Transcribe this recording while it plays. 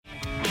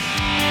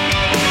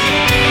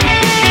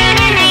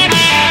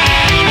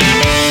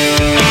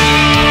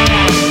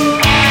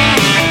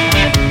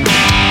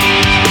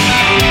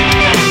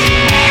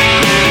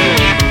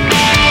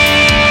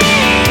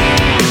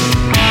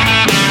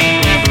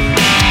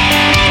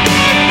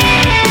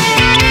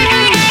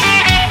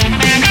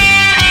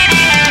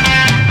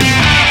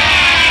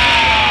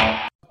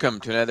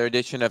Welcome to another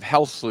edition of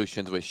Health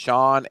Solutions with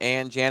Sean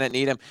and Janet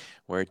Needham,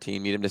 where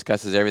Team Needham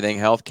discusses everything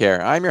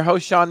healthcare. I'm your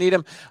host, Sean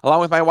Needham,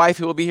 along with my wife,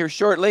 who will be here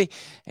shortly,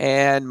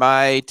 and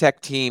my tech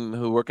team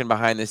who are working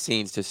behind the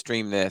scenes to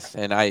stream this,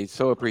 and I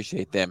so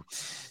appreciate them.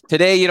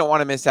 Today, you don't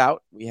want to miss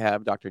out. We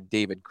have Dr.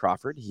 David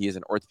Crawford. He is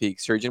an orthopedic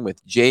surgeon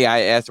with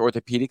JIS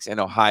Orthopedics in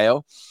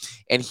Ohio,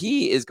 and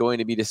he is going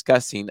to be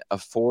discussing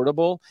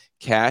affordable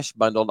cash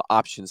bundled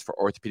options for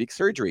orthopedic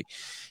surgery.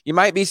 You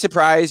might be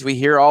surprised. We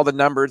hear all the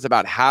numbers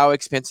about how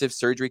expensive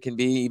surgery can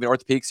be, even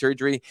orthopedic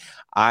surgery.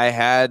 I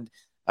had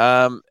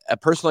a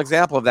personal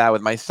example of that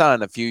with my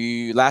son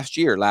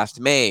last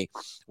May,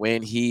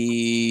 when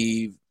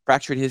he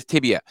fractured his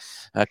tibia,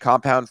 a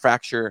compound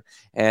fracture,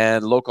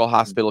 and local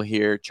hospital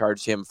here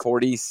charged him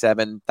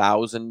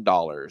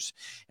 $47,000.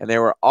 And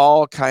there were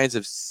all kinds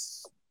of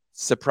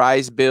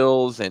surprise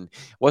bills and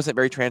wasn't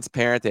very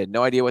transparent. They had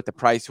no idea what the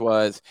price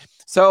was.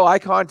 So I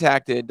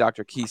contacted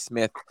Dr. Keith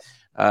Smith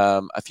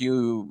a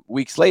few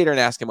weeks later and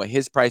asked him what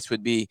his price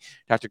would be.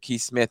 Dr.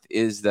 Keith Smith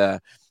is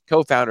the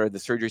co-founder of the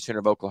Surgery Center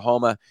of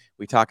Oklahoma.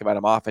 We talk about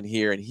him often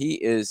here, and he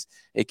is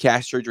a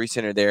cash surgery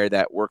center there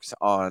that works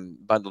on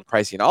bundled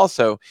pricing.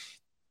 Also,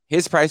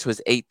 his price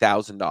was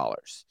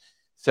 $8,000.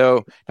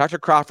 So Dr.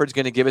 Crawford's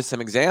going to give us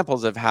some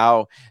examples of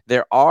how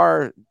there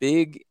are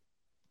big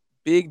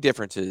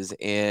differences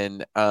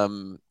in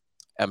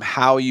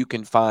how you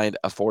can find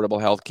affordable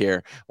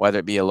healthcare, whether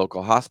it be a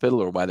local hospital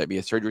or whether it be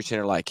a surgery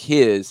center like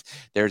his.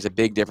 There's a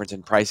big difference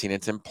in pricing.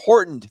 It's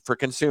important for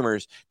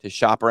consumers to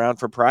shop around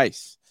for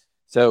price.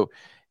 So,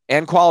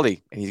 and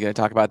quality, and he's going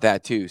to talk about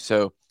that too.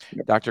 So,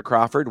 Dr.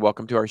 Crawford,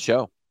 welcome to our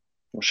show.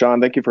 Well,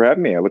 Sean, thank you for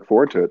having me. I look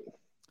forward to it.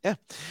 Yeah.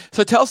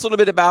 So tell us a little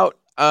bit about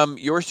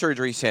your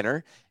surgery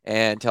center,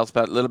 and tell us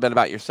a little bit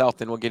about yourself.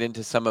 Then we'll get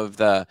into some of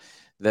the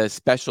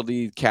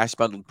specialty cash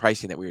bundled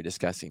pricing that we were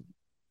discussing.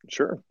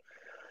 Sure.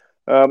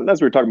 As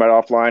we were talking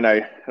about offline,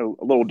 I had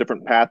a little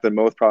different path than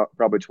most,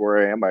 probably to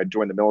where I am. I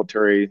joined the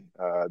military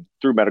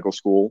through medical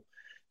school,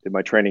 did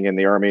my training in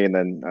the Army, and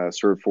then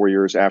served 4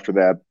 years after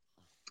that.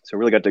 So I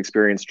really got to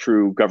experience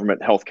true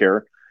government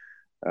healthcare,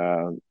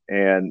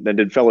 and then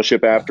did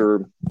fellowship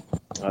after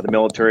the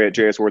military at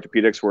JIS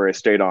Orthopedics, where I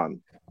stayed on.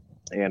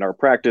 And our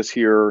practice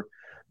here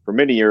for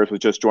many years was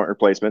just joint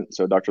replacement.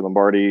 So Dr.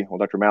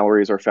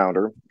 Mallory is our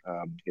founder.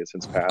 He has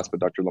since passed, but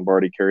Dr.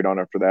 Lombardi carried on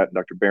after that. And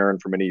Dr. Barron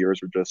for many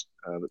years were just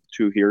the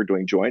two here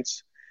doing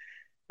joints.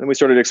 Then we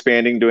started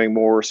expanding, doing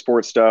more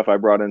sports stuff. I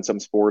brought in some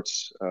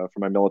sports for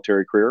my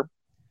military career.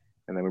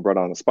 And then we brought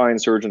on a spine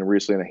surgeon and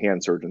recently a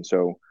hand surgeon.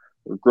 So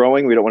we're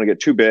growing. We don't want to get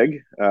too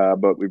big,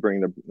 but we bring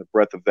the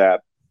breadth of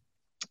that.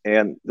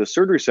 And the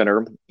surgery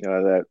center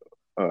that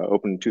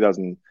opened in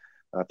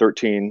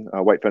 2013,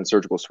 White Fence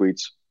Surgical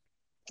Suites,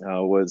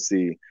 was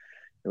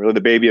really the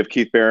baby of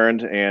Keith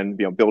Barron, and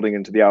building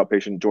into the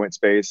outpatient joint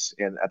space.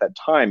 And at that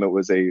time, it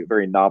was a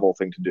very novel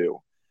thing to do.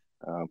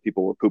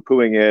 People were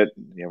poo-pooing it.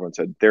 Everyone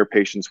said their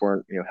patients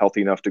weren't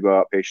healthy enough to go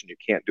outpatient. You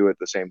can't do it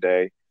the same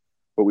day,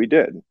 but we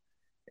did.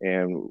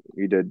 And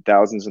we did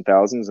thousands and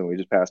thousands, and we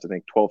just passed, I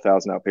think,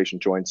 12,000 outpatient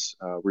joints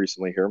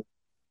recently here.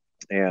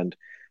 And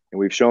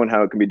we've shown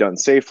how it can be done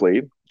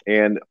safely,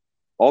 and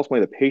ultimately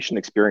the patient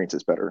experience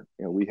is better.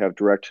 We have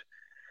direct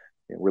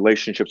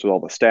relationships with all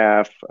the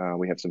staff.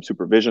 We have some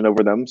supervision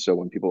over them. So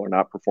when people are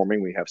not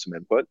performing, we have some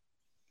input.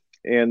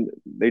 And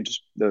the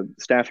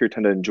staff here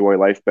tend to enjoy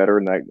life better,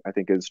 and that, I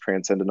think, is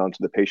transcendent onto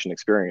the patient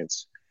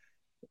experience.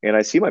 And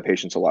I see my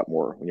patients a lot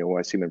more. When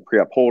I see them in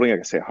pre-op holding, I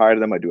can say hi to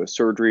them. I do a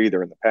surgery.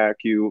 They're in the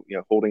PACU,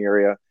 holding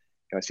area.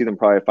 And I see them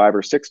probably 5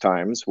 or 6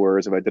 times.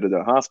 Whereas if I did it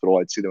at a hospital,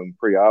 I'd see them in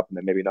pre-op, and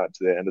then maybe not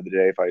to the end of the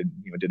day if I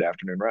did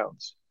afternoon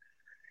rounds.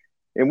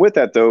 And with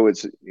that, though,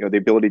 it's the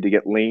ability to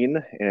get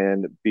lean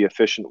and be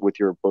efficient with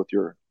both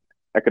your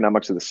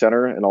economics of the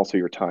center and also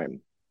your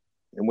time.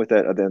 And with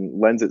that, then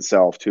lends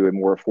itself to a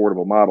more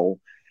affordable model.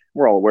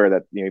 We're all aware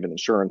that even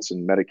insurance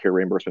and Medicare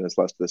reimbursement is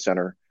less to the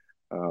center.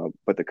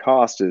 But the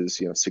cost is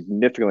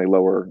significantly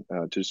lower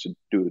just to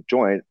do a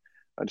joint,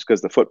 just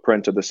because the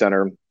footprint of the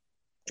center,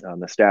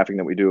 the staffing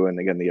that we do, and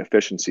again the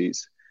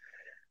efficiencies.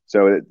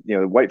 So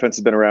White Fence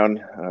has been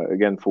around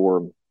again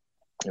for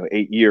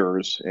 8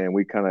 years, and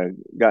we kind of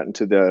got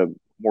into the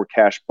more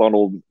cash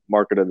bundled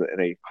market at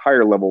a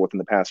higher level within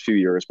the past few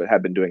years, but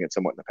have been doing it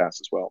somewhat in the past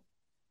as well.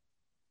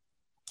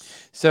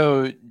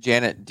 So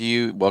Janet,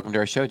 welcome to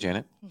our show,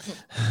 Janet.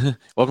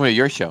 Welcome to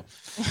your show.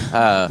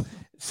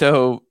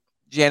 So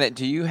Janet,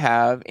 do you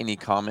have any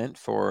comment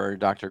for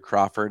Dr.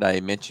 Crawford? I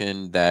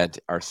mentioned that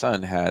our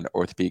son had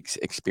orthopedic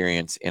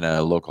experience in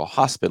a local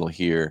hospital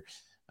here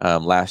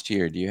last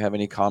year. Do you have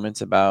any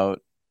comments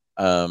about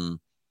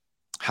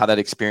how that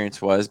experience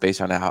was,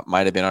 based on how it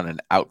might have been on in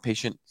an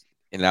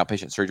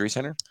outpatient surgery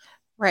center?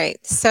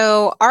 Right.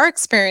 So our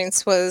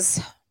experience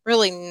was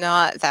really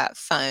not that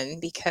fun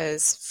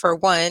because, for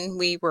one,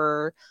 we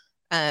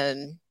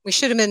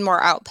should have been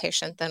more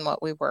outpatient than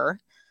what we were.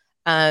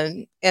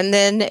 And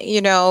then,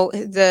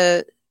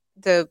 the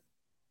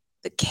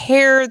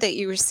care that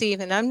you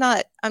receive, and I'm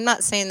not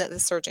saying that the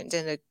surgeon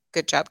did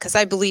good job, because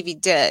I believe he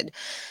did.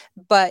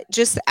 But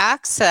just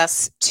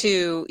access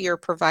to your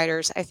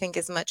providers, I think,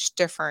 is much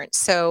different.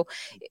 So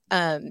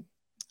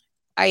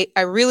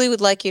I really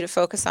would like you to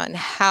focus on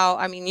how,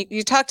 I mean,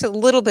 you talked a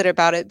little bit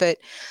about it, but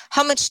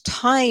how much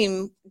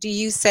time do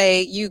you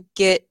say you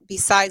get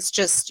besides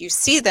just you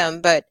see them,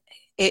 but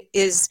it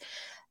is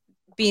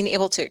being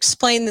able to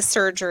explain the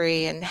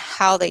surgery and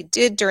how they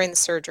did during the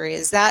surgery?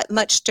 Is that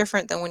much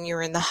different than when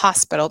you're in the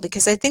hospital?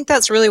 Because I think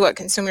that's really what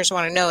consumers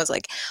want to know, is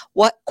like,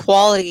 what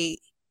quality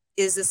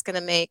is this going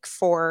to make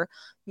for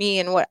me,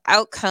 and what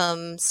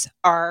outcomes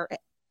are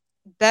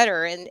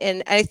better?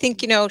 And I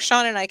think,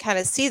 Sean and I kind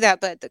of see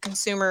that, but the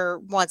consumer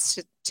wants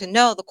to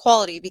know the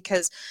quality,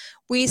 because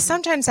we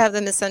sometimes have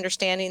the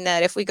misunderstanding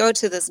that if we go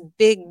to this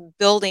big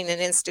building and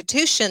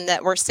institution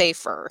that we're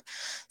safer.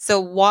 So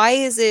why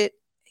is it,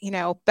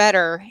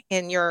 better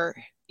in your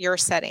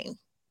setting?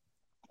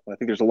 Well, I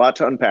think there's a lot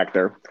to unpack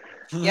there.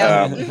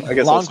 Yeah. I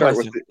guess I'll start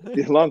with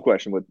the long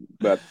question,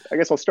 but I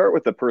guess I'll start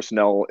with the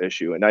personnel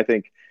issue. And I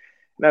think,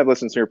 and I've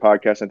listened to your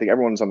podcast, I think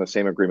everyone's on the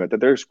same agreement that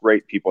there's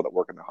great people that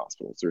work in the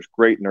hospitals. There's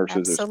great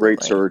nurses, There's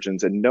great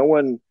surgeons, and I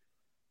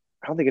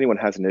don't think anyone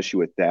has an issue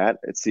with that.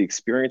 It's the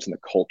experience and the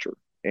culture,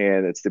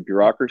 and it's the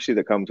bureaucracy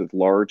that comes with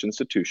large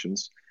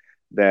institutions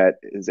that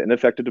is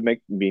ineffective to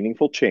make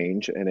meaningful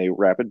change in a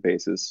rapid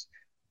basis.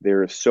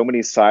 There are so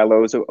many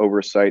silos of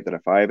oversight that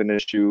if I have an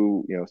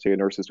issue, say a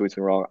nurse is doing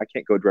something wrong, I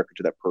can't go directly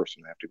to that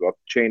person. I have to go up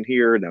the chain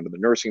here, down to the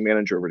nursing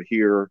manager over to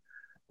here.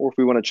 Or if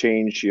we want to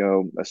change,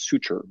 a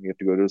suture, you have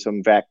to go to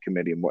some VAC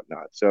committee and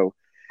whatnot. So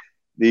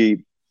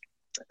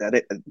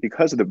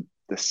because of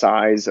the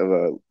size of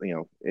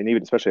and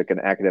even especially like an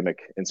academic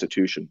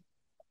institution,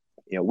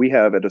 we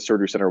have at a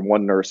surgery center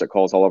one nurse that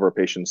calls all of our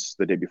patients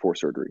the day before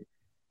surgery.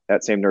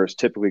 That same nurse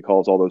typically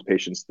calls all those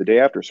patients the day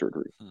after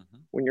surgery. Mm-hmm.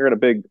 When you're in a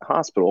big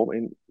hospital,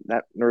 and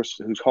that nurse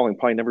who's calling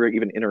probably never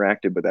even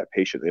interacted with that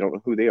patient. They don't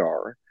know who they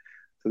are.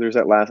 So there's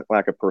that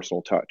lack of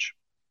personal touch.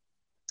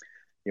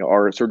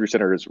 Our surgery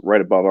center is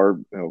right above our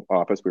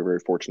office. We're very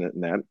fortunate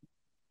in that.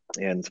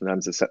 And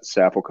sometimes the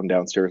staff will come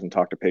downstairs and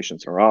talk to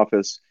patients in our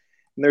office.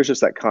 And there's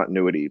just that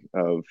continuity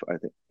of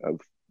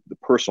the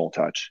personal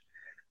touch.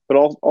 But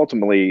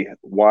ultimately,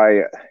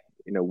 why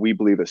we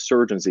believe as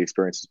surgeons the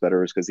experience is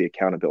better is because the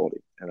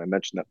accountability. And I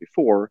mentioned that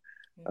before.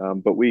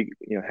 But we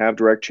have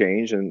direct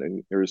change,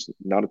 and there's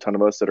not a ton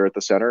of us that are at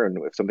the center. And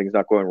if something's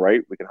not going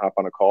right, we can hop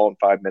on a call in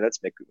 5 minutes,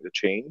 make a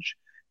change.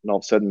 And all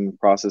of a sudden,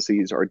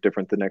 processes are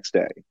different the next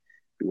day.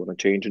 We want to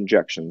change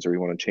injections, or we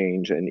want to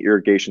change an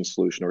irrigation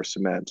solution or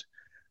cement.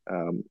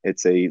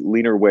 It's a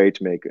leaner way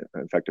to make an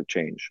effective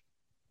change.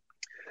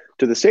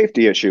 To the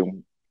safety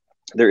issue,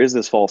 there is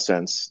this false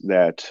sense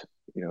that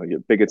your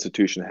big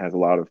institution has a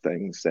lot of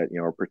things that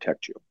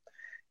protect you.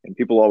 And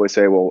people always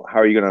say, well, how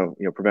are you going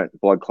to prevent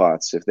blood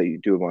clots if they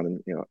do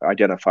want to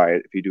identify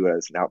it if you do it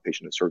as an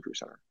outpatient at surgery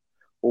center?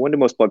 Well, when do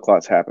most blood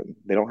clots happen?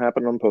 They don't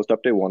happen on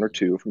post-op day 1 or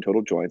 2 from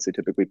total joints. They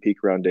typically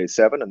peak around day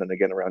 7 and then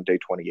again around day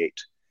 28.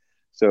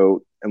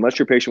 So unless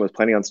your patient was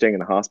planning on staying in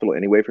the hospital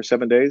anyway for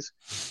 7 days,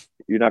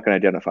 you're not going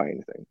to identify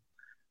anything.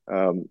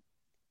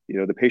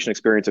 The patient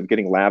experience of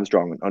getting labs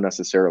drawn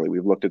unnecessarily.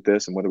 We've looked at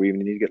this and whether we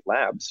even need to get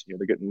labs.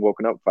 They're getting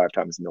woken up 5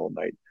 times in the middle of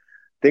the night.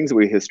 Things that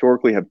we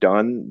historically have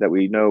done that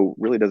we know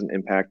really doesn't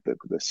impact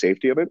the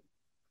safety of it.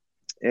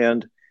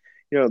 And,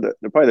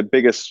 probably the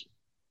biggest,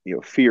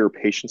 fear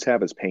patients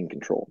have is pain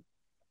control,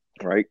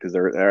 right? Because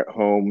they're at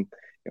home.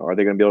 Are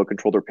they going to be able to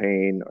control their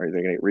pain? Are they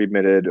going to get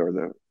readmitted? Or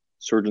the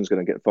surgeon's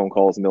going to get phone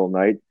calls in the middle of the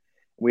night?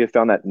 We have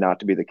found that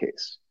not to be the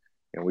case.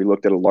 We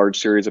looked at a large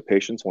series of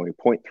patients. Only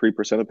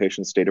 0.3% of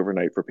patients stayed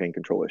overnight for pain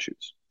control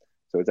issues.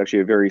 So it's actually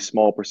a very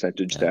small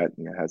percentage that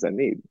has that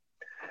need.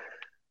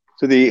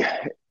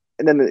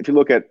 And then if you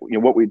look at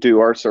what we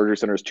do, our surgery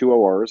center is 2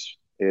 ORs.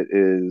 It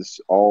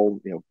is all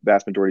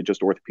vast majority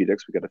just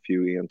orthopedics. We got a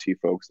few ENT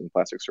folks and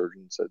plastic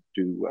surgeons that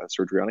do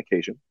surgery on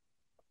occasion.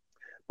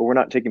 But we're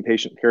not taking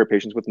care of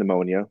patients with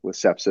pneumonia, with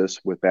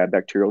sepsis, with bad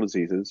bacterial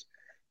diseases.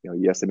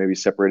 Yes, they may be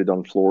separated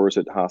on floors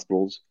at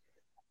hospitals,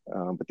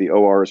 but the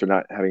ORs are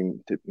not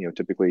having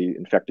typically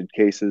infected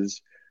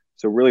cases.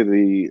 So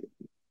really,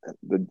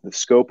 the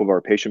scope of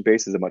our patient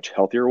base is a much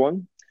healthier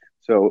one.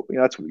 So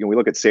that's we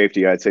look at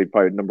safety. I'd say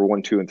probably number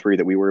 1, 2, and 3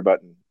 that we worry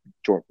about in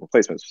joint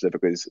replacement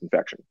specifically is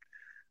infection.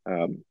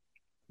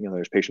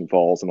 There's patient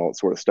falls and all that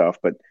sort of stuff,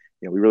 but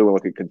we really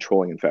want to look at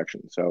controlling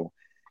infection. So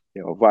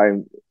if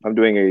I'm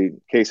doing a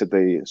case at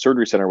the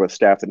surgery center with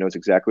staff that knows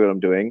exactly what I'm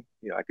doing,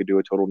 I could do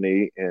a total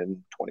knee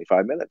in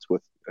 25 minutes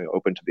with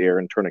open to the air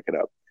and tourniquet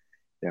up.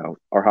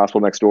 Our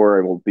hospital next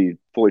door, I will be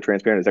fully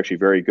transparent, is actually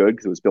very good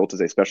because it was built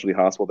as a specialty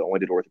hospital that only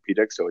did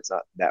orthopedics, so it's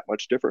not that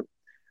much different.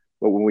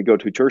 But when we go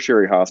to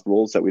tertiary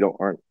hospitals that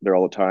aren't there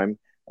all the time,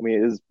 it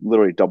is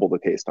literally double the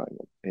case time.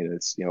 And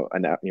it's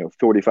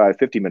 45,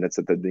 50 minutes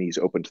that the knee's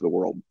open to the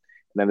world.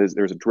 And then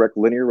there's a direct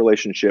linear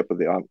relationship of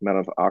the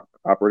amount of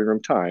operating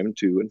room time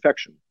to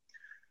infection.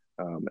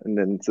 And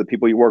then it's the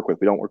people you work with.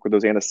 We don't work with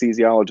those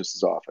anesthesiologists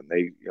as often.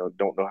 They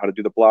don't know how to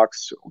do the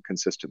blocks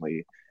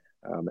consistently.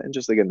 And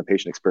just again, the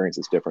patient experience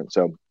is different.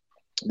 So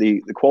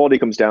The quality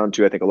comes down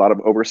to, I think, a lot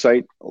of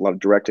oversight, a lot of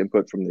direct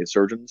input from the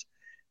surgeons,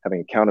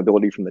 having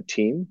accountability from the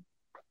team,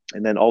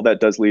 and then all that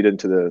does lead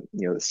into the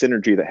the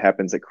synergy that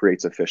happens that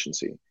creates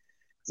efficiency.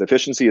 Because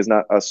efficiency is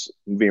not us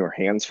moving our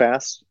hands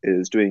fast; it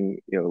is doing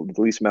the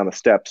least amount of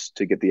steps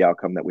to get the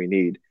outcome that we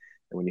need.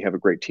 And when you have a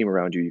great team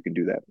around you, you can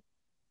do that.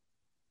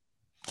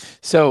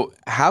 So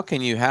how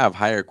can you have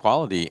higher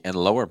quality and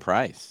lower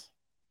price?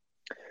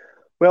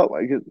 Well,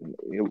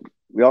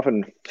 we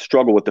often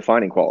struggle with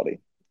defining quality.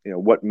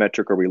 What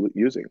metric are we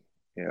using?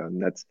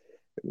 And that's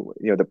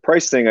the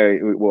price thing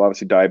we'll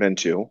obviously dive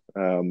into,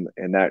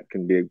 and that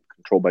can be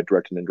controlled by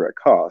direct and indirect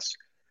costs.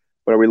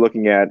 But are we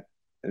looking at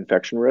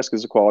infection risk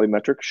as a quality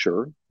metric?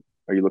 Sure.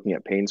 Are you looking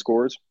at pain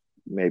scores?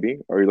 Maybe.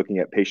 Are you looking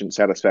at patient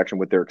satisfaction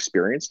with their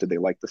experience? Did they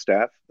like the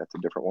staff? That's a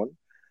different one.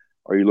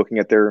 Are you looking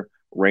at their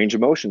range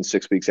of motion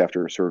 6 weeks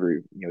after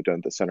surgery, done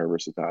at the center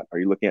versus not? Are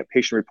you looking at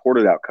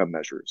patient-reported outcome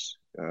measures?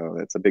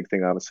 That's a big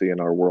thing, obviously, in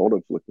our world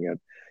of looking at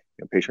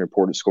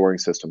patient-reported scoring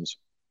systems.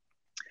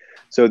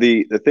 So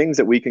the things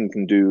that we can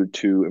do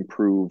to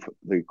improve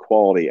the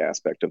quality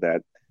aspect of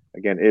that,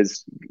 again,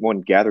 is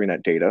one, gathering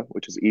that data,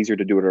 which is easier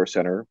to do at our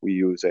center. We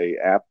use a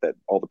app that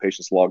all the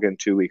patients log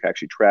into. We can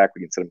actually track.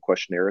 We can send them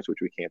questionnaires,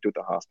 which we can't do at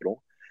the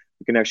hospital.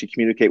 We can actually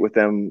communicate with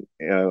them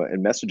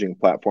in messaging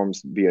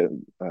platforms via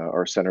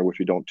our center, which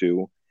we don't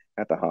do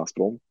at the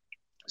hospital.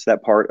 So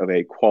that part of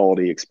a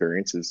quality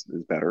experience is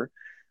better.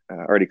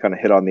 Already kind of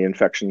hit on the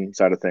infection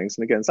side of things.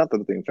 And again, it's not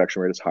that the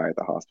infection rate is high at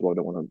the hospital. I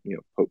don't want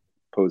to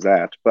pose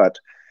that, but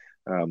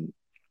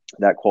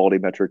that quality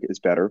metric is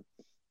better.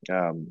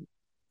 Most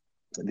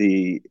of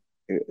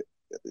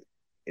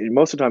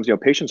the times,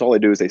 patients, all they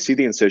do is they see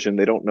the incision.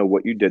 They don't know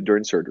what you did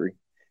during surgery.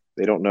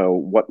 They don't know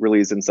what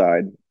really is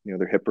inside,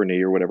 their hip or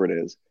knee or whatever it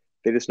is.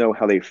 They just know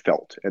how they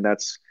felt. And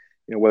that's,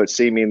 whether it's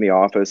seeing me in the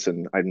office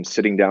and I'm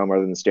sitting down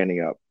rather than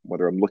standing up,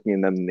 whether I'm looking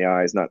in them in the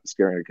eyes, not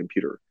staring at a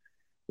computer,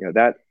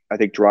 that I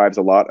think drives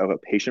a lot of a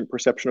patient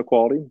perception of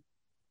quality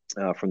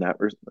from that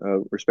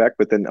respect,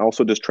 but then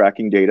also just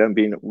tracking data and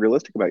being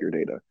realistic about your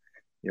data.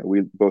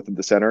 We both at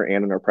the center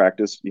and in our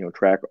practice,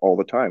 track all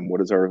the time.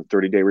 What is our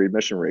 30-day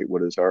readmission rate?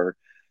 What is our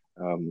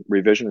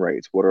revision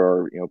rates? What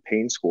are our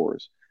pain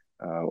scores?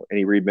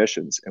 Any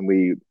readmissions? And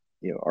we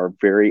are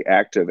very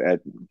active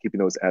at keeping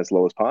those as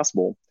low as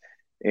possible.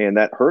 And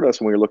that hurt us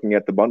when we were looking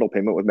at the bundle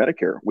payment with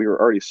Medicare. We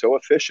were already so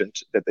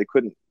efficient that they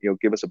couldn't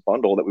give us a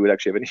bundle that we would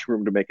actually have any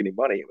room to make any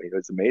money.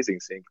 It's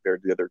amazing seeing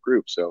compared to the other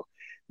groups. So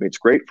it's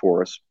great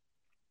for us.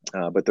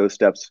 But those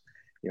steps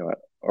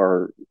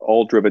are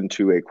all driven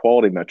to a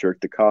quality metric.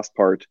 The cost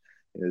part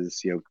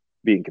is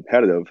being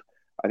competitive.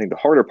 I think the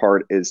harder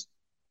part is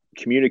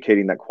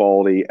communicating that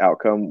quality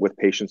outcome with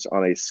patients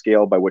on a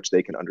scale by which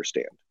they can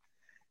understand.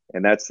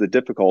 And that's the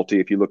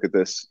difficulty. If you look at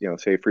this,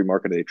 say free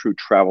market, a true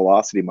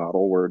Travelocity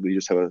model where we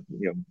just have a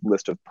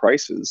list of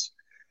prices,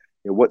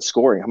 what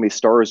scoring, how many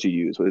stars do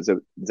you use? Is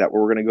that what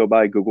we're going to go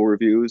by? Google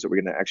reviews? Are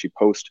we going to actually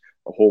post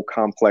a whole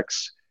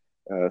complex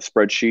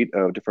spreadsheet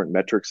of different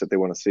metrics that they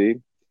want to see?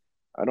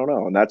 I don't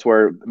know. And that's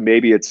where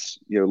maybe it's,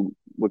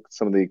 look at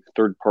some of the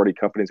third-party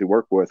companies we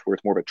work with, where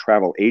it's more of a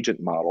travel agent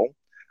model,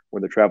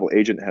 where the travel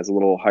agent has a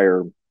little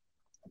higher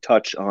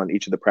touch on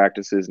each of the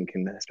practices and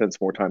can spend some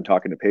more time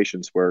talking to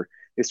patients, where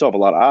they still have a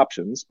lot of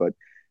options, but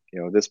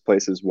this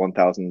place is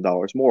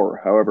 $1,000 more.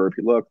 However, if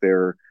you look,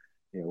 their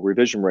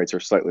revision rates are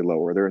slightly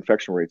lower, their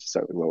infection rates are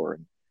slightly lower,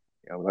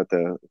 and let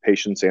the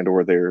patients and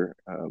or their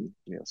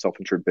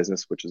self-insured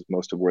business, which is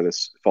most of where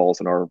this falls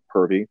in our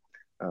purview,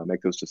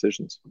 make those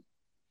decisions.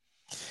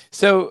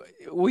 So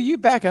will you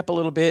back up a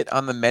little bit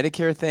on the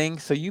Medicare thing?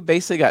 So you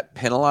basically got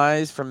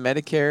penalized from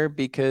Medicare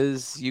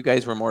because you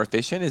guys were more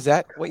efficient. Is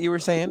that what you were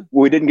saying?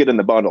 We didn't get in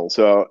the bundle.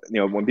 So,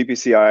 when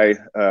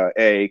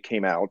BPCI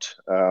came out,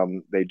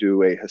 they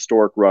do a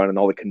historic run, and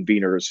all the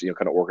conveners,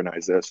 kind of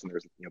organize this. And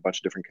there's a bunch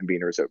of different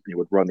conveners that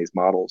would run these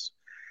models.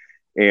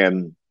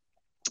 And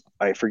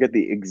I forget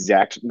the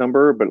exact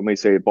number, but let me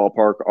say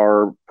ballpark,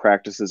 our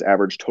practices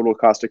average total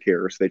cost of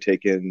care. So they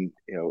take in,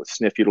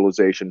 SNF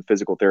utilization,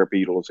 physical therapy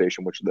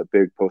utilization, which are the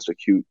big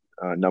post-acute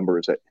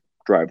numbers that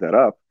drive that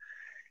up.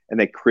 And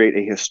they create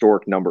a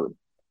historic number.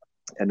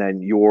 And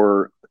then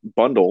your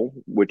bundle,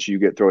 which you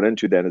get thrown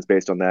into then, is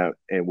based on that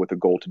and with a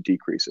goal to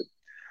decrease it.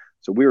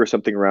 So we were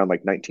something around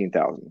like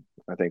 19,000,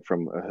 I think,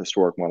 from a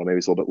historic model. Maybe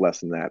it's a little bit less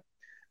than that.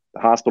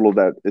 The hospital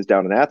that is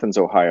down in Athens,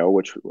 Ohio,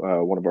 which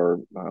one of our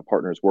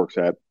partners works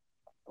at,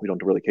 we don't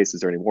do really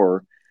cases there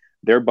anymore,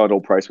 their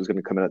bundle price was going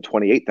to come in at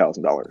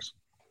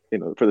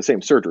 $28,000, for the same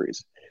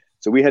surgeries.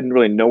 So we hadn't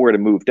really nowhere to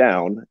move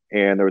down.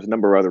 And there was a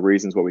number of other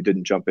reasons why we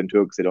didn't jump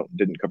into it, because they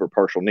didn't cover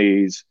partial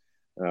knees.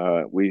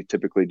 We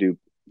typically do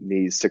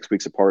knees 6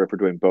 weeks apart if we're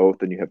doing both,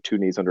 then you have 2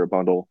 knees under a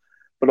bundle.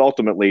 But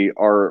ultimately,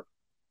 our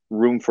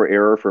room for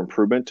error for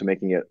improvement to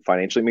making it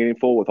financially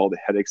meaningful with all the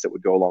headaches that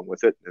would go along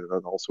with it, and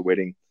then also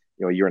waiting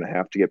a year and a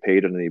half to get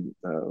paid on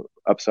the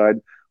upside,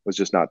 was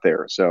just not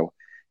there. So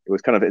it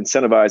was kind of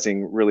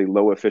incentivizing really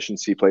low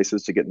efficiency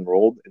places to get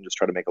enrolled and just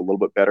try to make a little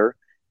bit better.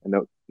 And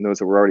those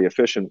that were already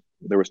efficient,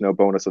 there was no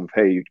bonus of,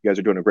 hey, you guys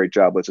are doing a great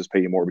job, let's just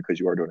pay you more because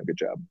you are doing a good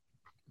job.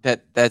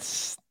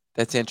 That's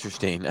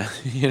interesting.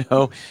 You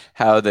know,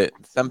 how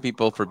some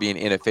people for being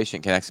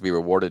inefficient can actually be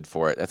rewarded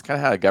for it. That's kind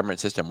of how a government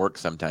system works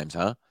sometimes,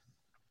 huh?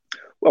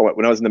 Well,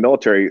 when I was in the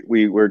military,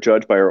 we were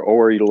judged by our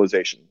OR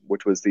utilization,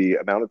 which was the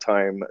amount of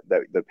time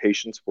that the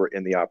patients were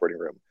in the operating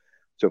room.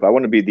 So if I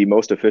want to be the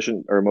most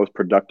efficient or most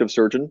productive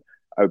surgeon,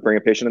 I would bring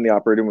a patient in the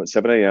operating room at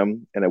 7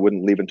 a.m. and I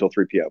wouldn't leave until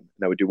 3 p.m.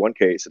 And I would do one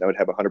case and I would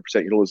have 100%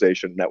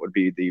 utilization. And that would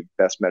be the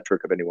best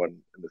metric of anyone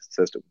in the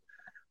system.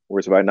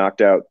 Whereas if I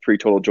knocked out 3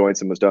 total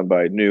joints and was done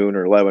by noon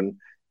or 11,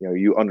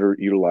 you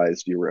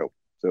underutilized your row.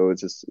 So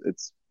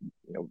it's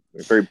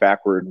very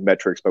backward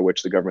metrics by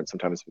which the government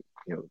sometimes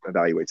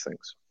evaluates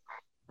things.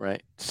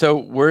 Right. So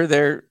were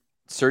there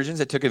surgeons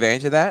that took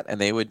advantage of that and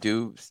they would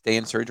stay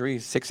in surgery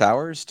 6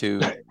 hours to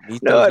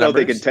meet No, those I don't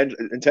think numbers?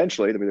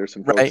 intentionally. I mean, there's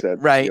some folks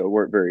that Right.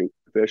 weren't very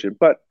efficient,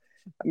 but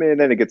I mean,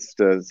 then it gets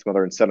to some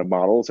other incentive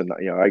models, and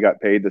I got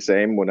paid the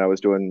same when I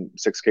was doing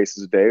 6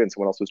 cases a day, and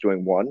someone else was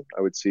doing one.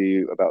 I would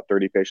see about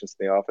 30 patients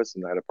in the office,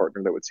 and I had a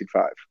partner that would see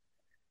 5.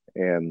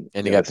 And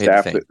you got the paid the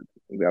staff same.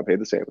 got paid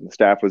the same. And the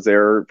staff was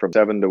there from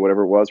 7 to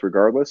whatever it was,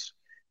 regardless.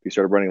 If you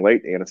started running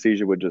late,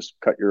 anesthesia would just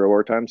cut your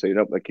OR time. So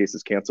that case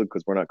is canceled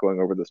because we're not going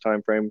over this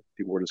time frame.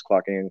 People were just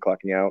clocking in,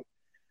 clocking out.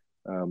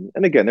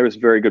 And again, there was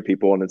very good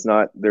people,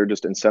 and they're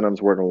just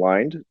incentives weren't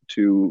aligned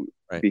to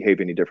behave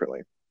any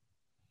differently.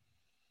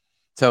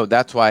 So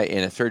that's why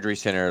in a surgery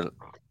center,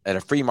 at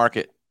a free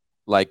market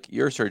like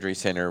your surgery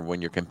center,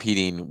 when you're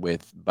competing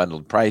with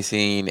bundled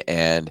pricing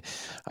and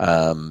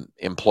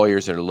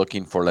employers that are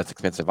looking for less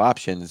expensive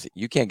options,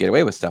 you can't get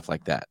away with stuff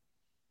like that.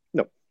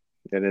 No.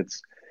 And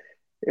it's,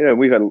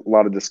 we've had a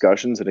lot of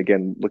discussions, and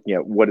again, looking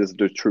at what is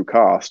the true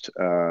cost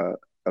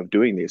of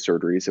doing these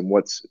surgeries and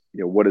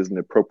what is an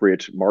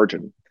appropriate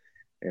margin.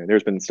 And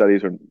there's been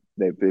studies when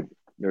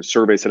there's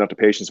surveys sent out to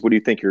patients. What do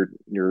you think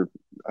your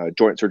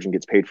joint surgeon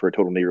gets paid for a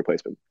total knee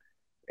replacement?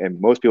 And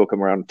most people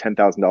come around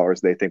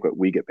 $10,000. They think what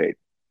we get paid,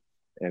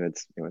 and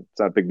it's it's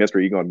not a big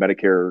mystery. You go on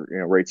Medicare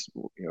rates,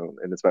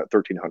 and it's about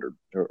 $1,300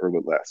 or a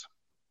little less,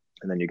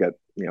 and then you got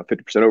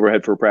 50%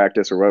 overhead for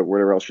practice or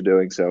whatever else you're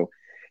doing. So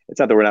it's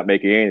not that we're not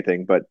making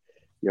anything, but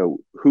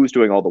who's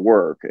doing all the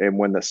work. And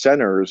when the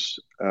centers,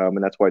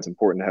 and that's why it's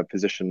important to have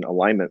physician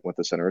alignment with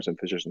the centers and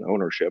physician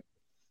ownership,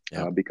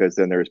 because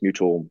then there's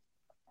mutual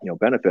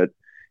benefit.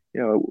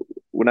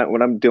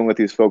 When I'm dealing with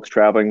these folks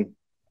traveling,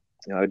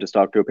 I just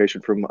talked to a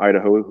patient from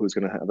Idaho who's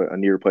going to have a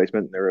knee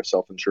replacement, and they're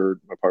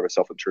a part of a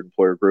self-insured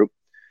employer group.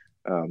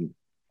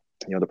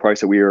 The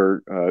price that we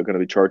are going to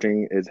be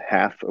charging is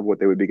half of what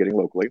they would be getting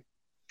locally.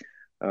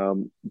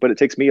 But it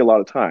takes me a lot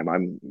of time.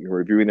 I'm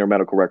reviewing their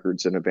medical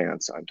records in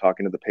advance. I'm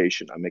talking to the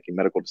patient. I'm making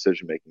medical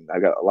decision making.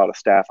 I've got a lot of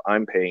staff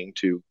I'm paying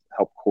to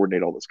help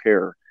coordinate all this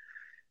care.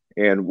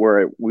 And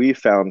where we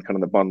found kind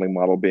of the bundling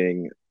model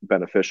being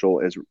beneficial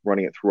is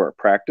running it through our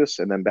practice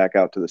and then back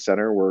out to the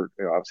center, where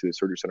obviously the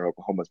Surgery Center of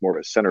Oklahoma is more of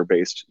a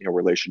center-based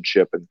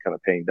relationship and kind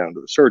of paying down to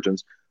the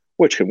surgeons,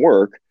 which can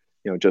work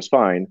just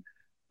fine.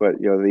 But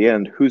at the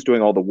end, who's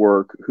doing all the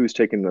work? Who's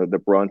taking the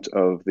brunt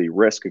of the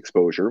risk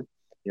exposure?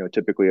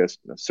 Typically a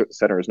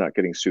center is not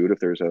getting sued if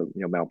there's a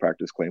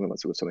malpractice claim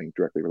unless it was something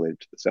directly related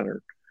to the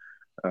center.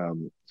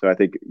 So I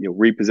think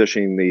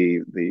repositioning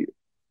the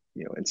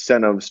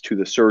incentives to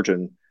the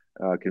surgeon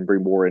can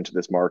bring more into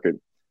this market.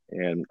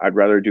 And I'd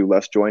rather do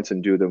less joints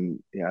and do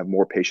them have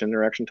more patient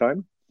interaction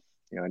time.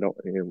 I don't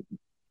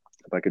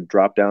if I could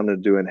drop down to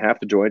doing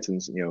half the joints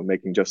and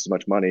making just as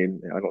much money,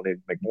 I don't need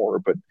to make more,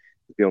 but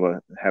to be able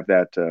to have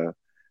that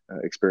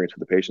experience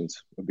with the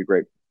patients would be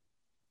great.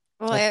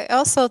 Well, I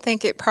also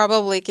think it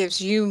probably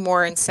gives you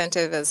more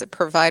incentive as a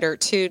provider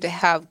too to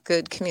have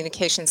good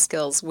communication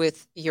skills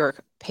with your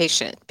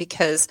patient,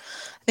 because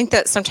I think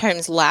that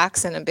sometimes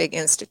lacks in a big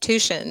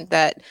institution,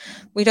 that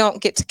we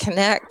don't get to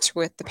connect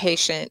with the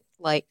patient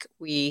like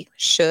we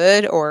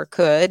should or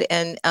could.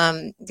 And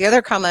the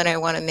other comment I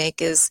want to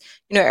make is,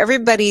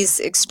 everybody's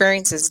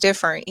experience is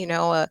different.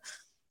 A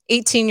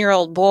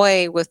 18-year-old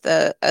boy with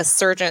a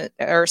surgeon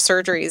or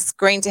surgery is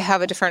going to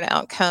have a different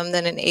outcome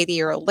than an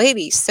 80-year-old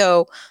lady.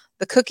 So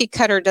the cookie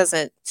cutter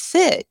doesn't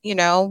fit.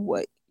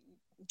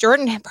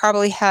 Jordan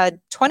probably had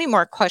 20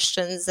 more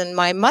questions than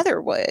my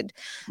mother would.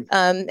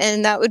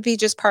 And that would be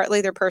just partly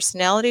their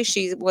personality.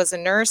 She was a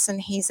nurse and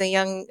he's a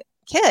young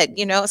kid,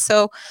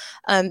 so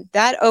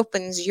that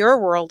opens your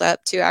world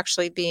up to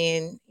actually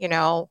being,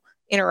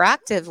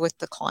 interactive with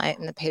the client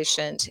and the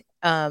patient.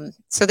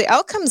 So the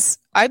outcomes,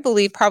 I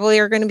believe, probably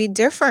are going to be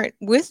different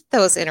with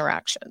those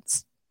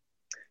interactions.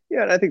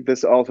 Yeah, and I think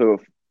this also,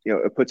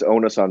 it puts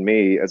onus on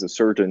me as a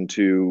surgeon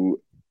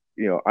to,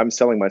 I'm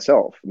selling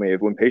myself. I mean,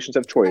 when patients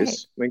have choice,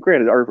 right. I mean,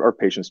 granted, our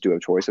patients do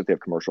have choice if they have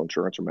commercial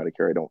insurance or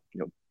Medicare. I don't,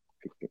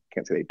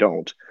 can't say they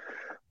don't.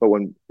 But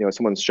when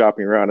someone's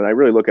shopping around, and I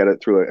really look at it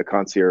through a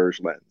concierge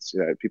lens.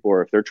 People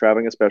are, if they're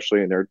traveling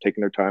especially and they're taking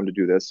their time to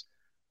do this,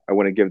 I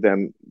want to give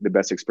them the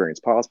best experience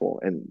possible.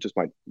 And just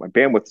my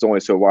bandwidth is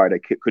only so wide. I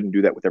couldn't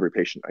do that with every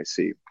patient I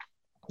see,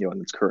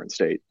 in its current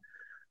state.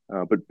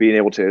 But being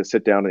able to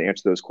sit down and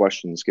answer those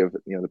questions, give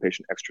the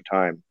patient extra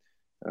time,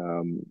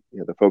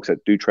 The folks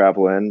that do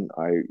travel in,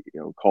 I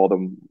call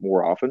them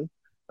more often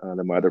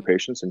than my other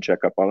patients and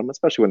check up on them,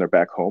 especially when they're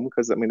back home,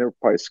 because they're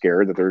probably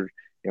scared that they're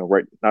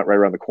not right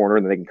around the corner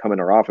and they can come in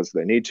our office if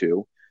they need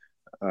to.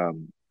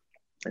 And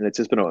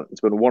it's been a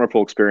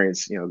wonderful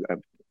experience.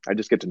 I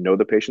just get to know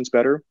the patients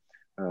better,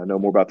 know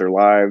more about their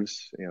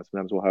lives.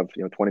 Sometimes we'll have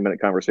 20-minute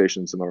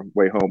conversations on our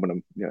way home when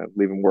I'm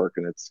leaving work,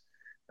 and it's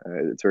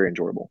very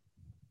enjoyable.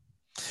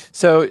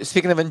 So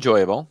speaking of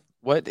enjoyable,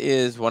 what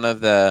is one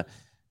of the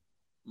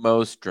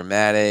most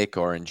dramatic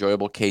or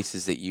enjoyable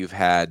cases that you've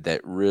had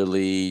that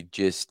really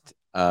just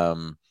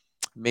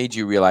made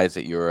you realize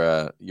that you're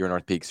an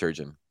orthopedic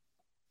surgeon?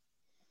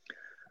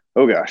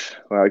 Oh gosh,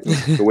 well, I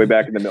can go way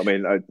back in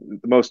the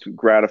most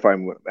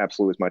gratifying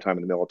absolutely was my time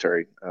in the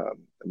military.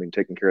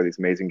 Taking care of these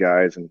amazing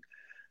guys, and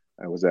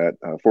I was at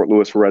Fort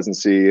Lewis for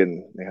residency,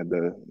 and they had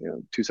the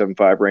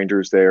 275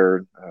 Rangers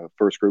there,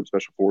 first group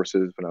Special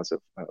Forces. When I was at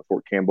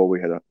Fort Campbell,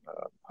 we had a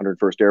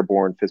 101st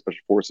Airborne, 5th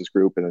Special Forces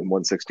group, and then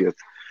 160th.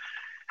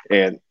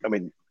 And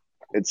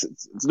it's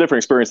a different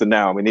experience than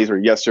now. These are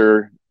yes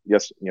sir,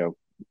 yes,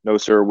 no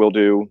sir, will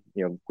do.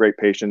 Great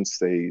patients.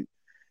 They,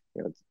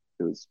 it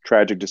was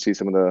tragic to see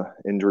some of the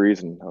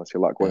injuries, and I see a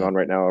lot going on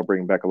right now. I'm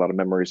bringing back a lot of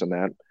memories on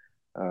that.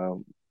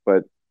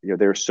 But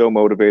they're so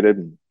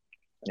motivated.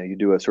 And you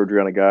do a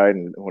surgery on a guy,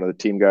 and one of the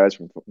team guys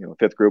from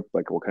 5th group,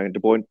 like, well, can I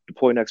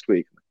deploy next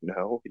week?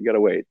 No, you got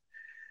to wait.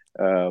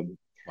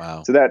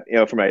 Wow. So that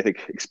from my, I think,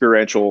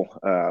 experiential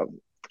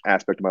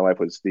aspect of my life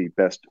was the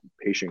best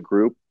patient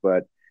group.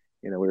 But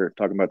we were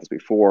talking about this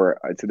before.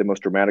 I'd say the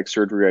most dramatic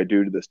surgery I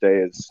do to this day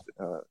is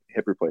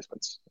hip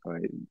replacements.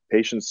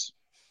 Patients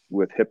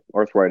with hip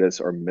arthritis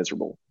are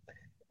miserable,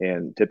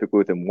 and typically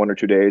within 1 or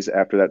 2 days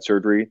after that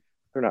surgery,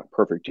 they're not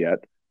perfect yet,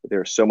 but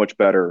they're so much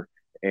better.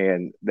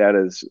 And that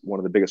is one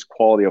of the biggest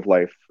quality of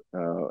life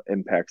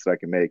impacts that I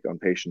can make on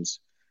patients.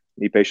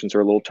 Knee patients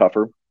are a little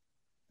tougher,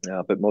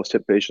 but most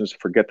hip patients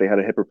forget they had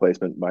a hip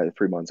replacement by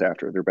 3 months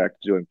after. They're back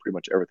to doing pretty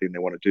much everything they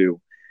want to do.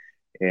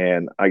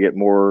 And I get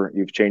more,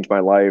 you've changed my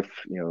life.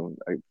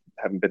 I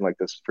haven't been like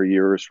this for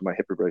years for my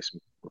hip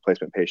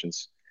replacement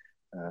patients.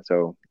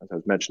 So as I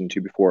was mentioning to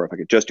you before, if I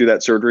could just do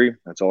that surgery,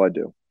 that's all I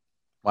do.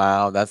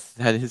 Wow, that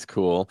is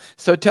cool.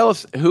 So tell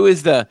us,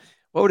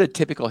 what would a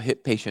typical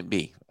hip patient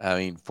be?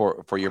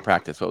 For your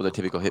practice, what would a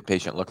typical hip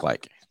patient look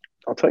like?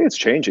 I'll tell you, it's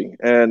changing.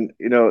 And,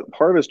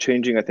 part of it's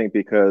changing, I think,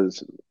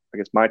 because I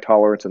guess my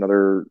tolerance and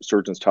other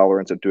surgeons'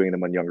 tolerance of doing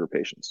them on younger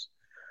patients.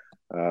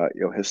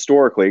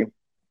 Historically,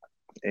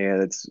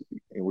 and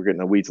we're getting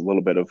the weeds a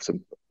little bit of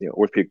some,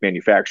 orthopedic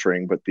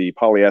manufacturing, but the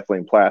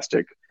polyethylene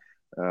plastic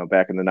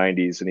back in the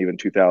 90s and even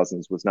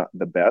 2000s was not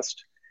the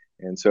best.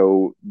 And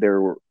so there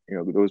were,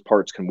 those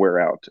parts can wear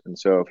out. And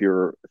so if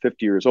you're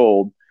 50 years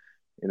old,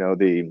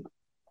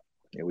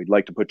 we'd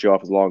like to put you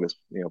off as long as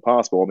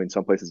possible.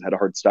 Some places had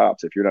hard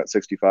stops. If you're not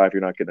 65,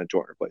 you're not getting a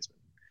joint replacement.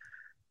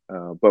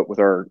 But with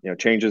our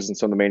changes in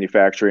some of the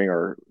manufacturing,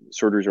 our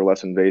surgeries are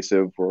less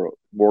invasive. We're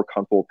more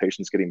comfortable with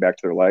patients getting back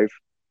to their life.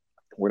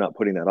 We're not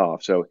putting that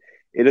off. So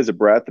it is a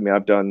breath. I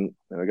got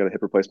a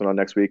hip replacement on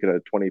next week at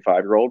a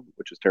 25-year-old,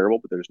 which is terrible,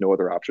 but there's no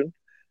other option.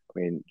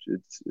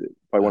 It's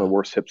probably one of the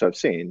worst hips I've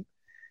seen.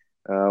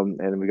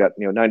 And we got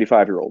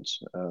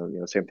 95-year-olds.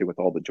 Same thing with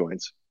all the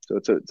joints. So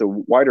it's a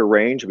wider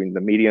range.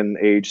 The median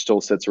age still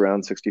sits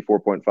around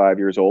 64.5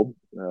 years old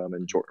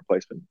in joint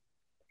replacement.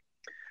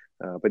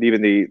 But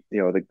even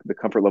the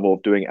comfort level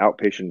of doing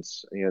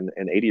outpatients in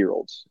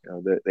 80-year-olds,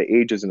 the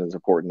age isn't as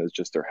important as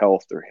just their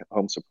health, their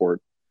home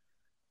support.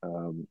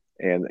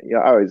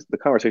 The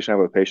conversation I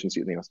have with patients,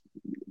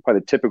 probably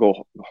the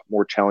typical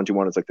more challenging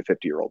one is like the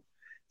 50-year-old.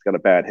 It's got a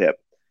bad hip.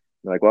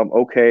 They're like, well, I'm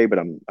okay, but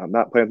I'm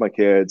not playing with my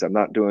kids. I'm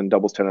not doing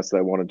doubles tennis that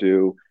I want to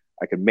do.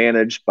 I can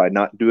manage by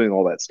not doing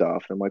all that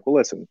stuff. And I'm like, well,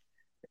 listen,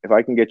 if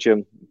I can get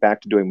you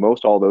back to doing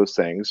most all those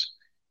things,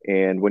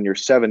 and when you're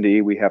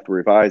 70, we have to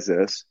revise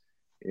this.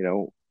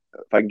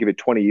 If I can give it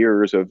 20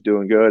 years of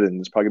doing good, and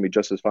it's probably gonna be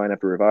just as fine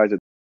after revise it.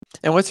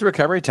 And what's the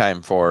recovery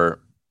time for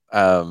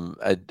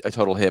a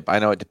total hip? I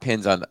know it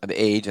depends on the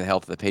age and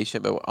health of the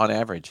patient, but on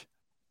average.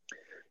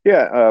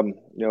 Yeah,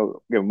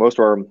 most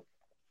of our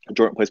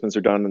joint replacements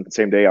are done on the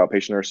same day,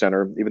 outpatient or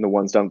center. Even the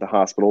ones done at the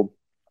hospital,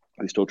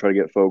 we still try to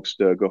get folks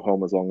to go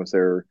home as long as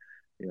they're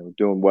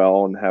doing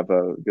well and have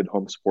a good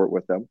home support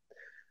with them.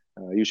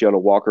 Usually on a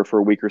walker for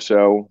a week or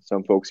so.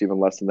 Some folks even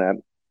less than that,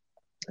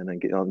 and then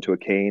get onto a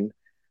cane.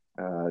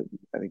 I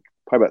think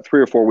probably about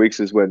 3 or 4 weeks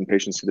is when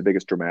patients see the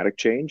biggest dramatic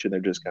change, and they're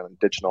just kind of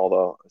ditching all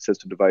the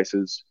assistive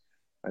devices.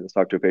 I just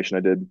talked to a patient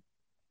I did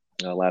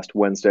last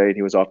Wednesday, and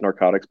he was off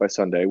narcotics by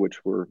Sunday,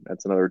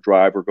 that's another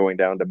drive we're going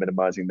down to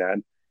minimizing that.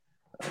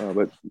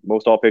 But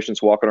most all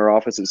patients walk in our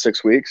office at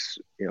 6 weeks,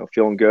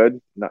 feeling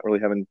good, not really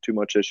having too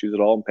much issues at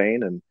all and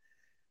pain. And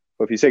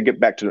but if you say get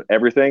back to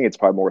everything, it's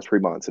probably more 3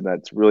 months, and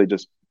that's really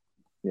just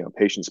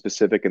patient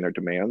specific in their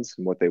demands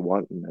and what they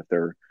want. And if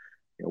they're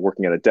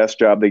working at a desk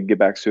job, they can get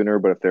back sooner.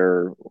 But if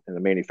they're in a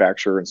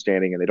manufacturer and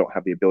standing and they don't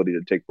have the ability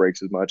to take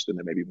breaks as much, then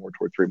they may be more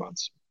toward 3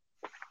 months.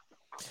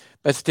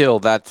 But still,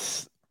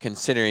 that's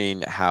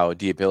considering how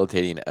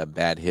debilitating a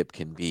bad hip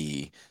can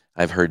be.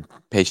 I've heard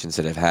patients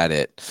that have had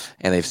it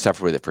and they've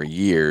suffered with it for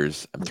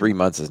years. 3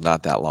 months is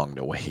not that long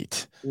to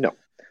wait. No.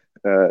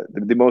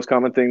 The most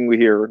common thing we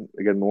hear,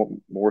 again,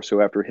 more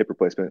so after hip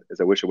replacement, is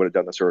I wish I would have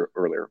done this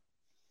earlier.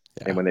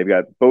 Yeah. And when they've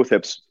got both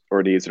hips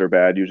or knees that are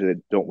bad, usually they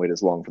don't wait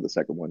as long for the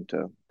second one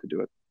to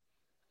do it.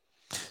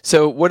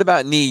 So what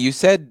about knee? You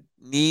said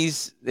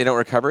knees, they don't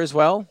recover as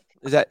well.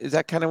 Is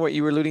that kind of what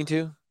you were alluding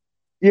to?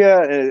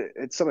 Yeah,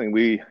 it's something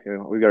we've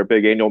got our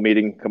big annual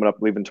meeting coming up,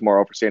 leaving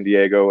tomorrow for San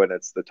Diego, and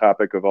it's the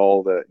topic of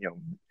all the,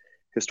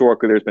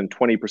 historically there's been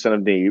 20%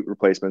 of knee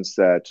replacements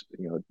that,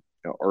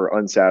 are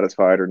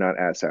unsatisfied or not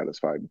as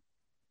satisfied.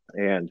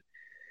 And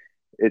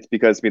it's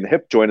because, the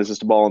hip joint is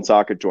just a ball and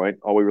socket joint.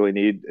 All we really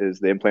need is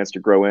the implants to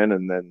grow in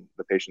and then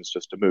the patient's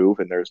just to move,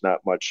 and there's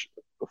not much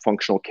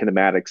functional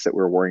kinematics that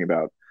we're worrying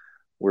about.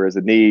 Whereas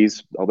the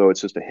knees, although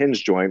it's just a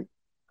hinge joint,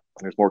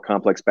 there's more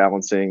complex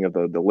balancing of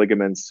the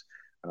ligaments,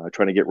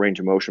 trying to get range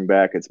of motion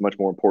back. It's much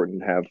more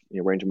important to have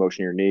range of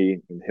motion in your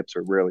knee, and hips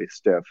are rarely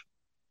stiff.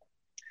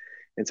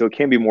 And so it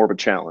can be more of a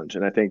challenge.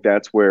 And I think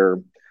that's where,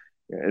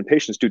 and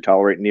patients do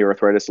tolerate knee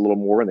arthritis a little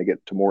more, and they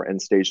get to more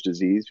end-stage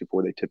disease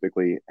before they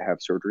typically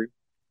have surgery.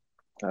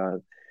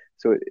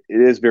 So it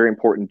is very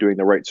important doing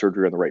the right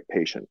surgery on the right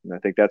patient. And I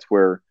think that's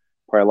where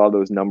probably a lot of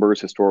those numbers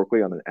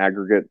historically on an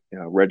aggregate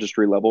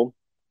registry level,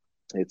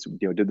 it's,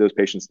 did those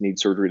patients need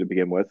surgery to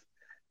begin with?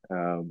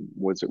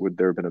 Would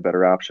there have been a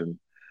better option?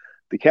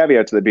 The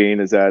caveat to that being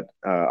is that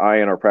I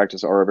and our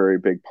practice are a very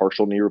big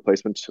partial knee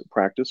replacement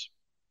practice.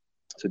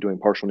 So doing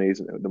partial knees,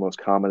 the most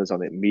common is on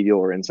the medial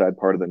or inside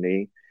part of the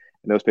knee.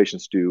 And those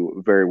patients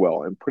do very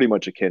well and pretty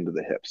much akin to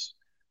the hips.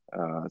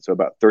 So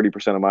about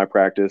 30% of my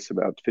practice,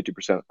 about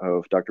 50%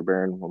 of Dr.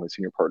 Barron, one of my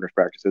senior partners'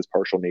 practice, is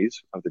partial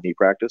knees of the knee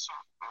practice.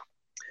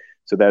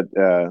 So that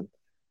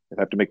if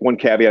I have to make one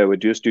caveat, I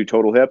would just do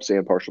total hips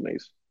and partial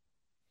knees.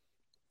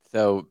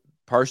 So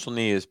partial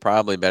knee is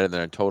probably better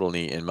than a total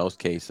knee in most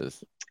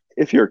cases.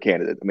 If you're a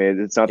candidate.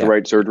 It's not the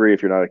right surgery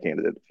if you're not a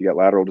candidate. If you got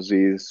lateral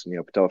disease,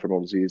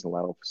 patellofemoral disease and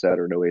lateral facet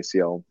or no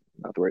ACL,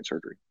 not the right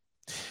surgery.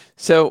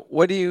 So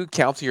what do you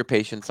counsel your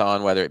patients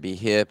on, whether it be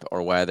hip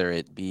or whether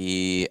it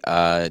be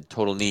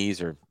total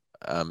knees or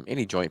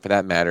any joint for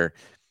that matter?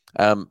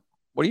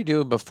 What do you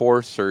do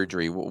before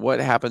surgery? What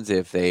happens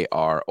if they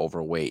are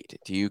overweight?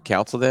 Do you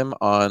counsel them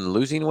on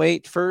losing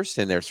weight first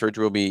and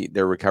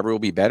their recovery will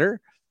be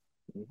better?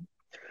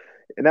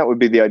 And that would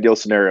be the ideal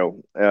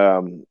scenario.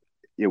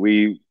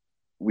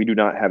 We do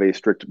not have a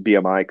strict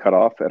BMI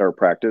cutoff at our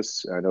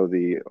practice. I know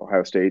the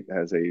Ohio State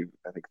has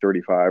I think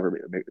 35 or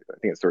maybe, I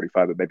think it's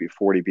 35, but maybe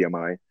 40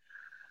 BMI.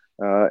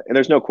 And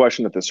there's no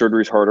question that the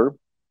surgery is harder.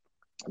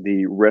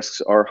 The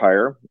risks are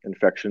higher.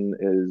 Infection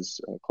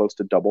is close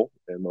to double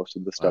in most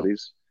of the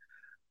studies.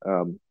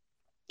 Wow.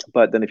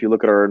 But then if you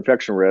look at our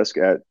infection risk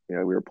we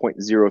were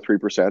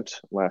 0.03%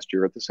 last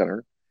year at the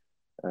center.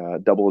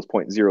 Double is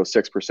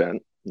 0.06%.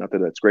 Not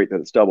that it's great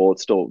that it's double,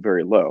 it's still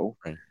very low.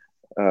 Right.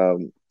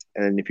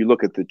 And if you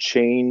look at the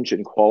change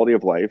in quality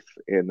of life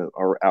in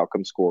our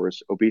outcome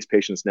scores, obese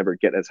patients never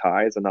get as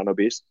high as a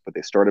non-obese, but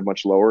they started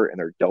much lower and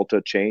their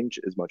delta change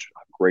is much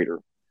greater.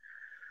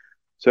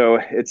 So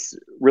it's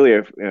really,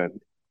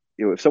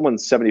 if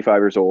someone's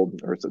 75 years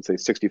old, or let's say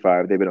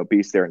 65, they've been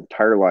obese their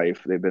entire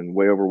life, they've been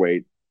way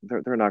overweight,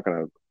 they're not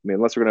going to,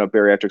 unless they're going to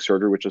have bariatric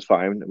surgery, which is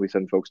fine, we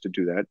send folks to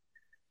do that,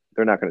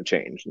 they're not going to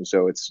change. And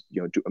so it's,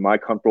 am I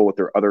comfortable with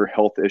their other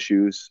health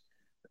issues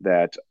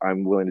that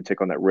I'm willing to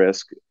take on that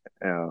risk?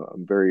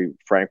 I'm very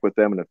frank with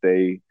them. And if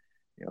they,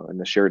 in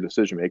the shared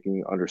decision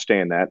making,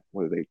 understand that,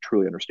 whether they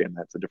truly understand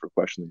that's a different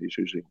question. They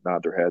usually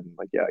nod their head and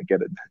like, yeah, I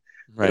get it.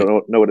 Right. I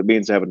don't know what it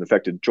means to have an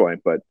affected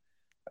joint, but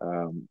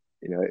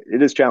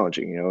it is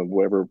challenging.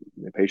 Whatever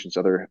the patient's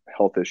other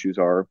health issues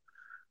are,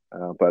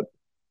 but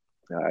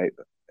I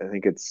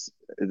think it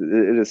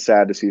is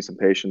sad to see some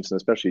patients, and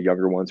especially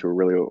younger ones who are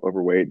really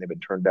overweight and they've been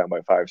turned down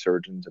by 5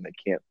 surgeons and they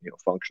can't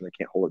function, they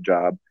can't hold a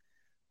job.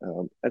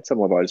 At some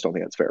level, I just don't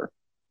think that's fair.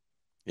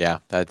 Yeah,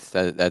 that's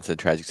a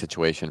tragic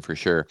situation for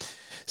sure.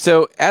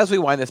 So as we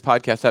wind this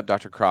podcast up,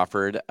 Dr.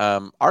 Crawford,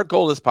 our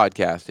goal of this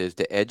podcast is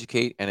to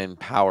educate and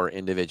empower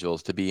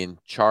individuals to be in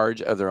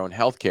charge of their own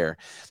healthcare.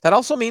 That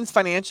also means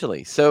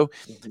financially. So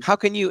how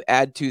can you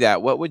add to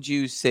that? What would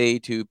you say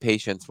to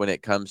patients when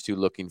it comes to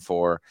looking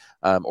for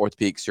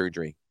orthopedic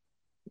surgery?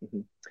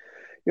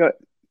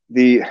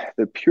 The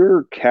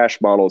pure cash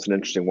model is an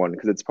interesting one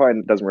because it's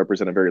probably doesn't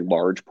represent a very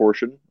large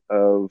portion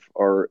of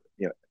our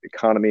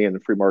economy and the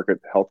free market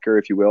healthcare,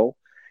 if you will.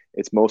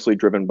 It's mostly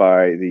driven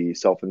by the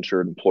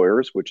self-insured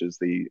employers, which is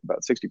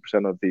about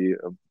 60% of the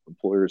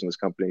employers in this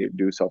country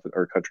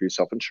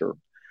self-insure.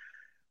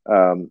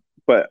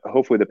 But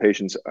hopefully the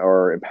patients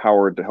are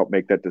empowered to help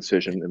make that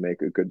decision and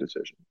make a good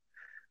decision.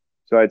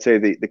 So I'd say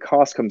the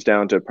cost comes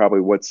down to probably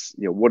what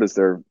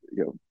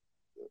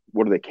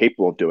are they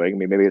capable of doing?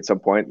 Maybe at some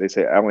point they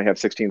say, I only have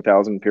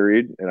 16,000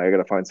 period and I got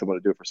to find someone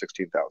to do it for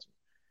 16,000.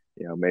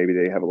 Maybe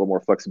they have a little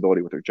more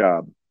flexibility with their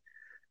job.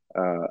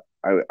 I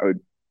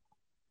would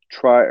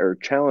try or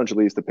challenge at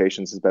least the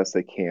patients as best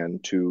they can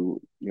to,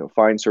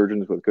 find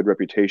surgeons with good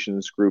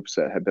reputations, groups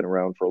that have been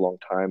around for a long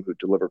time who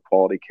deliver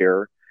quality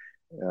care,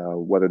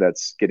 whether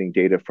that's getting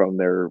data from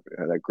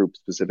that group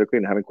specifically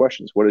and having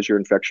questions. What is your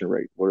infection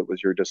rate? What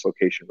was your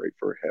dislocation rate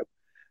for a hip?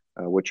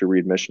 What's your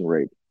readmission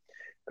rate?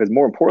 Because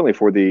more importantly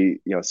for the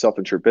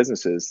self-insured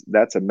businesses,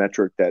 that's a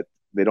metric that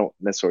they don't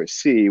necessarily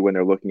see when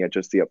they're looking at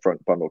just the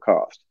upfront bundle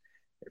cost.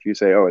 If you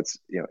say, oh, it's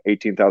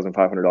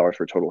 $18,500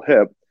 for a total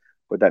hip,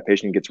 but that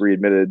patient gets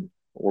readmitted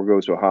or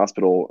goes to a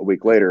hospital a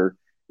week later,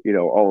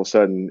 all of a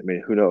sudden, I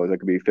mean, who knows? That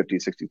could be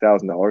 $50,000,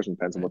 $60,000, and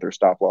depends on what their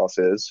stop loss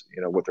is,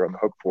 what they're on the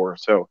hook for.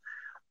 So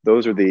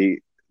those are the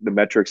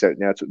metrics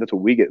that's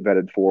what we get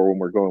vetted for when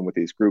we're going with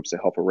these groups to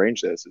help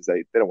arrange this. Is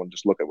they don't want to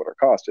just look at what our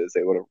cost is.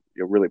 They want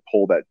to really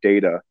pull that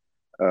data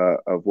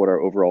of what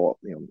our overall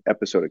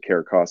episode of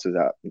care cost is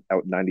out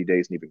 90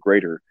 days and even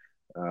greater,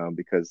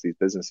 because these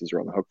businesses are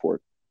on the hook for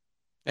it.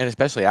 And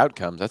especially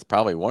outcomes. That's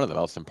probably one of the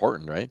most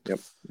important, right? Yep,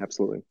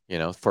 absolutely.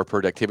 For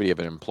productivity of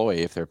an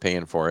employee if they're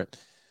paying for it.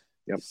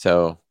 Yep.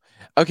 So,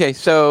 okay.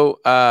 So,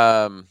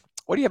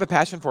 what do you have a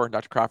passion for,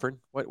 Dr. Crawford?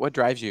 What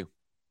drives you?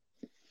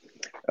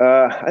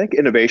 I think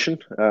innovation.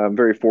 I'm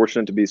very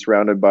fortunate to be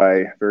surrounded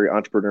by very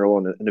entrepreneurial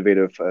and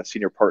innovative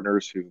senior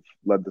partners who've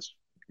led this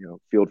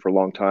field for a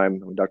long time.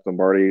 Dr.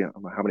 Lombardi, I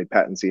don't know how many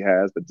patents he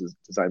has, but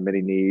designed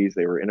many knees.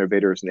 They were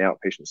innovators in the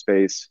outpatient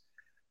space.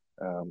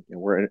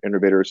 We're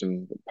innovators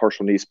in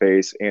partial knee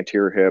space,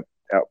 anterior hip,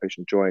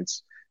 outpatient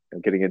joints,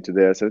 and getting into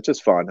this. And it's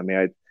just fun. I mean,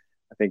 I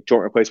think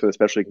joint replacement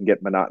especially can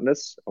get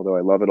monotonous, although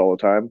I love it all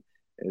the time.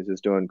 It's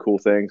just doing cool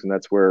things. And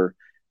that's where,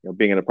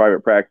 being in a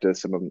private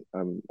practice, I'm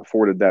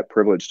afforded that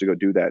privilege to go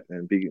do that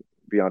and be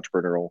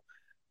entrepreneurial.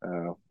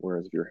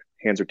 Whereas if your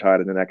hands are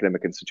tied in an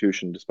academic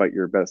institution, despite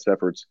your best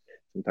efforts,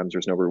 sometimes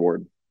there's no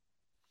reward.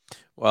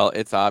 Well,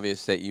 it's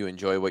obvious that you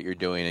enjoy what you're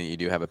doing and you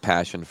do have a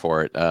passion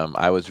for it.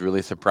 I was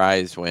really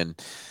surprised when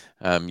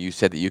you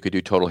said that you could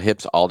do total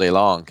hips all day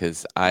long,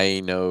 because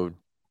I know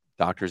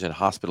doctors in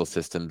hospital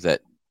systems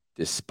that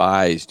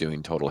despise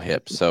doing total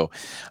hips. So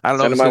I don't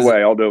know. Send them my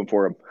way. I'll do it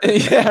for them.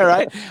 Yeah,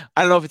 right.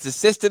 I don't know if it's a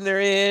system they're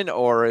in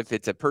or if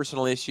it's a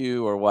personal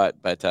issue or what,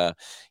 but that's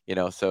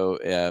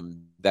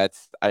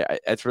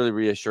really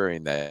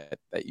reassuring that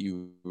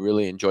you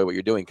really enjoy what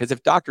you're doing. Because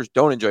if doctors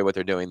don't enjoy what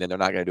they're doing, then they're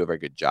not going to do a very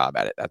good job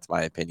at it. That's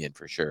my opinion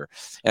for sure.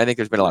 And I think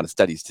there's been a lot of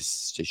studies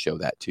to show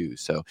that too.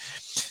 So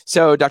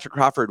Dr.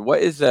 Crawford,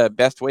 what is the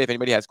best way if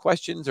anybody has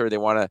questions or they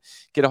want to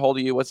get a hold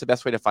of you? What's the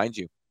best way to find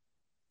you?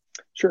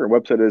 Sure. Our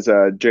website is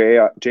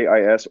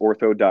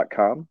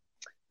jisortho.com,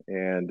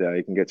 and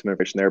you can get some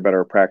information there about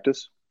our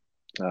practice.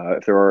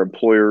 If there are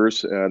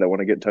employers that want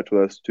to get in touch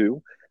with us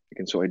too, you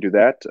can certainly do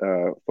that.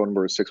 Phone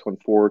number is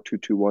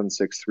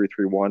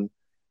 614-221-6331.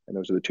 And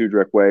those are the two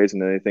direct ways.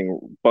 And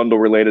anything bundle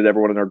related,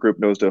 everyone in our group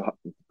knows to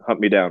hunt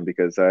me down,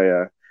 because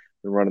I've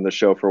been running the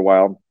show for a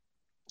while.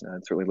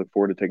 And certainly look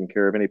forward to taking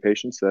care of any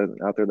patients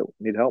out there that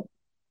need help.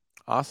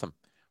 Awesome.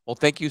 Well,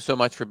 thank you so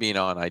much for being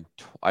on.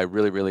 I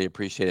really, really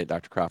appreciate it,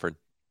 Dr. Crawford.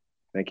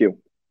 Thank you.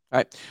 All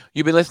right.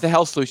 You've been listening to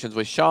Health Solutions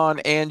with Sean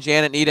and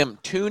Janet Needham.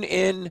 Tune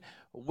in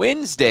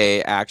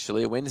Wednesday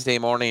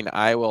morning.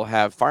 I will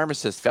have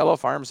fellow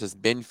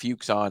pharmacist Ben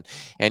Fuchs on,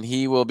 and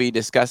he will be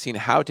discussing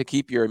how to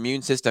keep your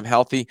immune system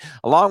healthy,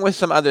 along with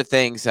some other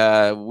things.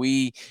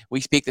 We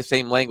speak the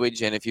same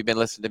language, and if you've been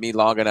listening to me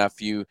long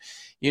enough, you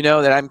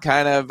know that I'm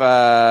kind of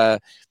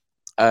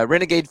a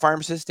renegade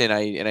pharmacist, and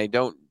I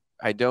don't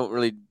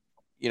really,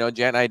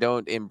 Jen and I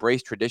don't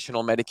embrace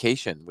traditional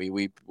medication.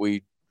 We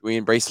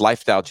embrace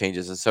lifestyle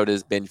changes, and so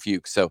does Ben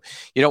Fuchs. So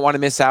you don't want to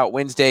miss out.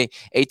 Wednesday,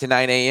 8 to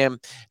 9 a.m.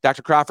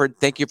 Dr. Crawford,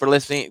 thank you for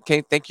listening.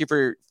 Okay, thank you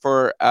for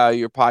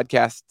your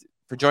podcast,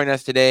 for joining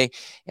us today.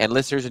 And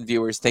listeners and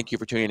viewers, thank you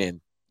for tuning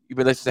in. You've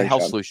been listening to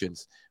Health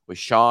Solutions with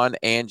Sean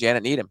and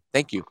Janet Needham.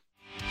 Thank you.